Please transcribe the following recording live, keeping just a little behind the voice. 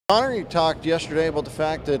Connor, you talked yesterday about the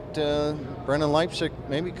fact that Brendan Leipzig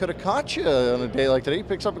maybe could have caught you on a day like today. He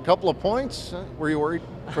picks up a couple of points. Were you worried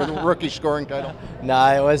for the rookie scoring title? No,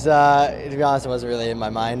 it was, to be honest, it wasn't really in my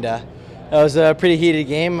mind. It was a pretty heated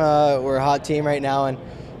game. We're a hot team right now,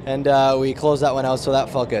 and we closed that one out, so that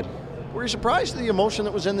felt good. Were you surprised at the emotion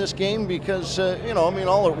that was in this game? Because,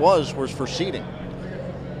 all it was for seeding.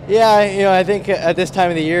 Yeah, I think at this time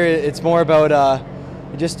of the year, it's more about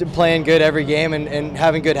just playing good every game and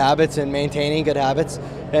having good habits and maintaining good habits.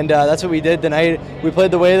 And that's what we did tonight. We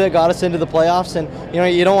played the way that got us into the playoffs, and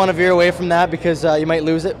you don't want to veer away from that because you might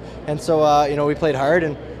lose it. And so we played hard,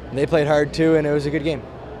 and they played hard too, and it was a good game.